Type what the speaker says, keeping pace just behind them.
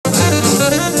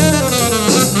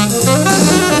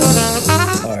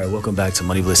welcome back to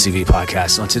Money Bliss TV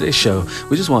podcast. On today's show,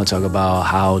 we just want to talk about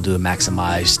how to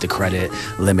maximize the credit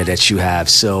limit that you have.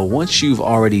 So once you've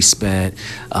already spent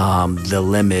the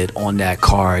limit on that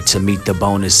card to meet the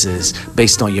bonuses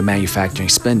based on your manufacturing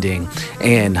spending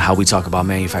and how we talk about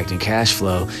manufacturing cash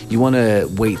flow, you want to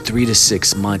wait 3 to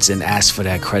 6 months and ask for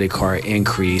that credit card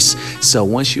increase. So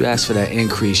once you ask for that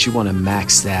increase, you want to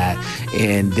max that,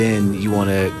 and then you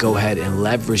want to go ahead and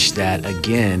leverage that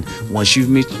again once you've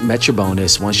met your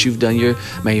bonus. Once you've done your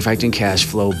manufacturing cash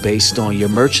flow based on your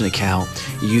merchant account,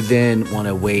 you then want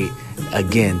to wait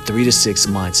again 3 to 6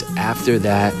 months. After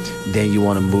that, then you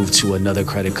want to move to another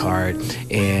credit card,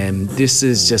 and this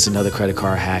is just another credit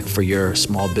card hack for your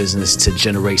small business to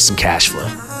generate some cash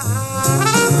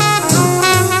flow.